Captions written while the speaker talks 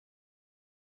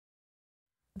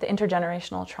the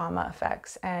intergenerational trauma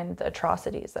effects and the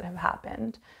atrocities that have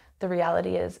happened, the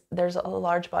reality is there's a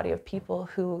large body of people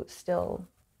who still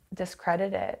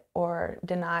discredit it or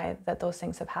deny that those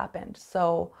things have happened.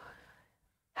 So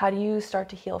how do you start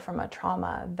to heal from a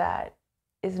trauma that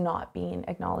is not being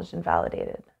acknowledged and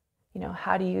validated? You know,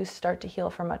 how do you start to heal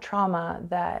from a trauma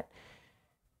that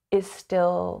is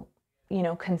still, you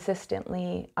know,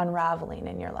 consistently unraveling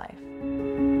in your life?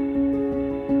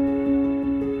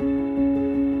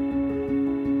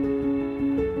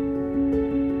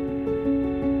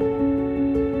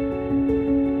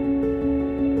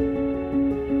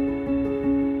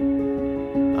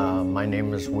 My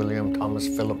name is William Thomas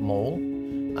Philip Mole.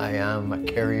 I am a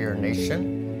Carrier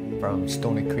Nation from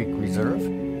Stony Creek Reserve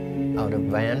out of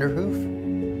Vanderhoof.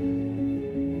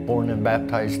 Born and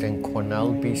baptized in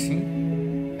Quesnel, BC,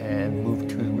 and moved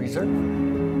to the reserve.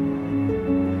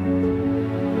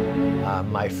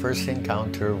 My first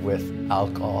encounter with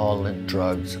alcohol and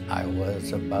drugs, I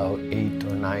was about 8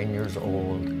 or 9 years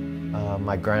old.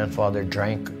 My grandfather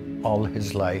drank all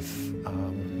his life,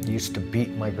 used to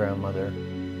beat my grandmother.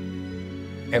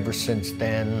 Ever since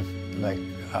then, like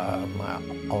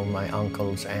all my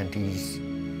uncles, aunties,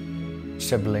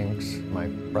 siblings, my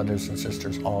brothers and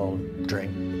sisters all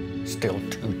drink, still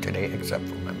to today, except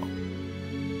for my mom.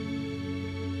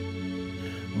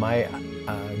 My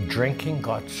drinking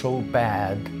got so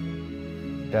bad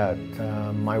that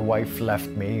my wife left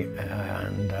me,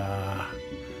 and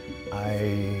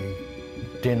I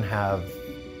didn't have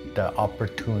the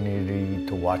opportunity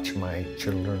to watch my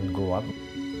children grow up.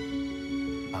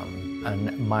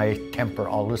 And my temper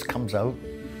always comes out.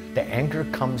 The anger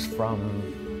comes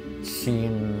from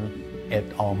seeing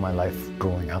it all my life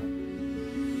growing up.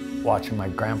 Watching my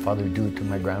grandfather do it to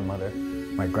my grandmother,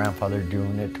 my grandfather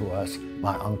doing it to us,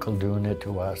 my uncle doing it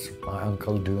to us, my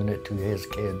uncle doing it to his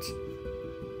kids.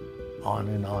 On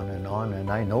and on and on, and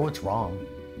I know it's wrong,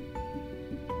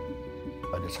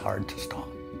 but it's hard to stop.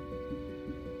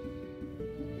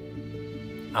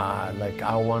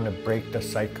 I want to break the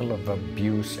cycle of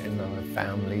abuse in our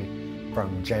family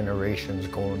from generations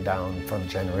going down, from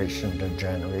generation to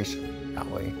generation. That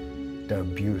way, the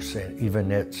abuse,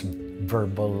 even it's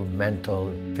verbal,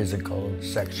 mental, physical,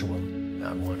 sexual,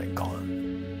 I want it gone.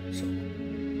 So.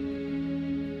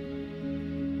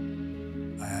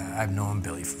 I've known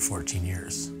Billy for 14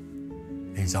 years.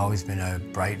 He's always been a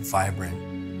bright,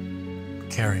 vibrant,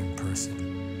 caring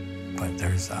person, but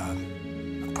there's a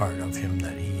part of him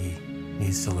that he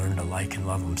needs to learn to like and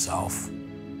love himself.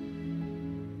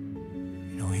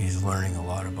 You know, he's learning a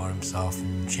lot about himself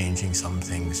and changing some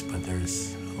things, but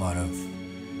there's a lot of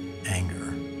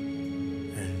anger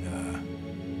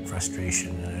and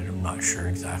frustration, and I'm not sure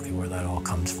exactly where that all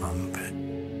comes from, but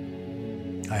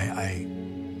I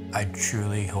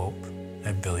truly hope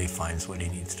that Billy finds what he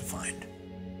needs to find.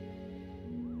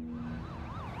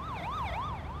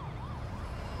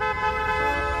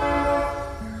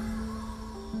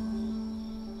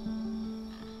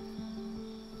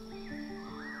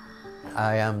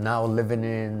 I am now living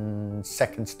in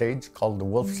second stage called the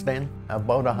Wolf's Den.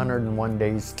 About 101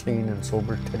 days clean and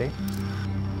sober today.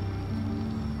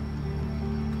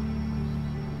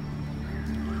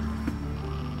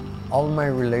 All my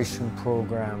relation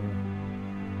program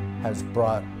has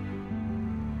brought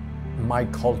my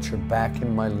culture back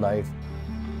in my life.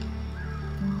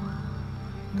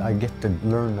 I get to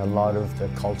learn a lot of the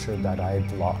culture that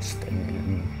I've lost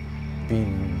and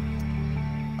being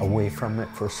away from it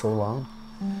for so long.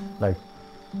 Like,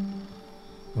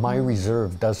 my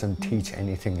reserve doesn't teach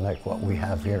anything like what we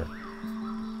have here.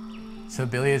 So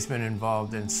Billy has been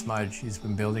involved in Smudge. He's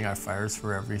been building our fires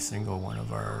for every single one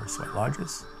of our sweat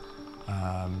lodges.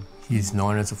 He's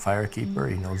known as a firekeeper.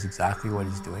 He knows exactly what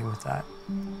he's doing with that.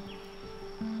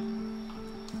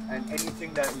 And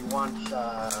anything that you want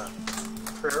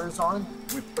prayers on,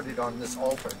 we put it on this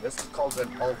altar. This is called an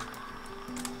altar.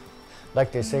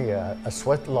 Like they say, a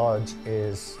sweat lodge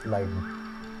is like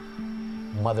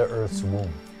Mother Earth's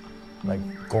womb, like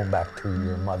going back to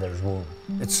your mother's womb.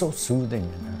 It's so soothing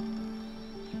in there.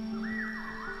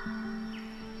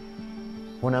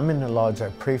 When I'm in the lodge,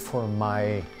 I pray for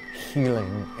my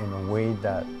healing in a way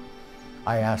that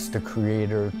I ask the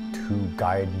Creator to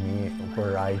guide me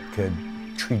where I could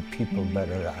treat people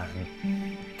better and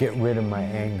get rid of my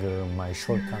anger, my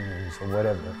shortcomings, or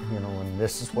whatever, you know, and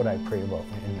this is what I pray about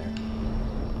in there.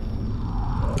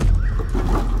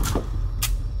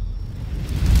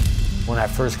 When I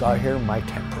first got here, my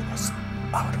temper was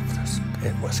out of this.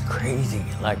 It was crazy,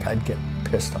 like I'd get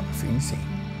pissed off easy.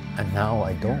 And now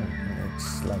I don't.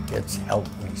 It's like it's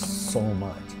helped me so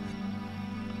much.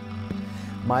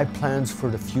 My plans for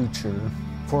the future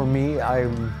For me,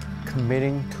 I'm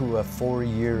committing to a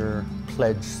 4-year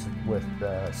pledge with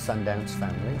the Sundance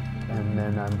family, and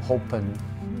then I'm hoping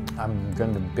I'm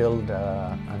going to build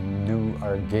a new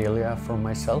regalia for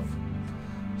myself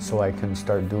so I can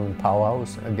start doing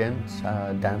powwows again,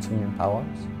 dancing in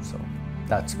powwows. So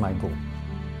that's my goal.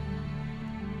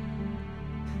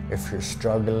 If you're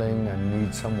struggling and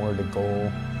need somewhere to go,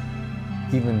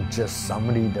 even just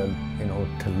somebody to,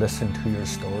 to listen to your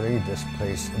story, this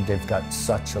place, they've got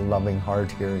such a loving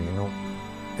heart here,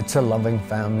 It's a loving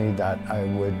family that I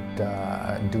would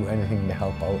do anything to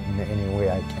help out in any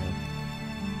way I can.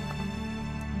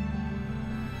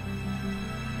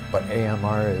 But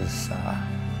AMR is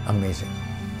amazing.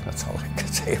 That's all I can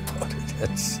say about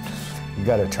it. You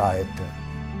gotta try it.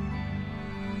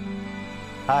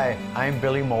 Hi, I'm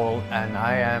Billy Mold, and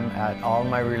I am at All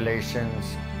My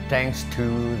Relations thanks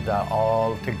to the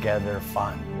All Together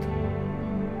Fund.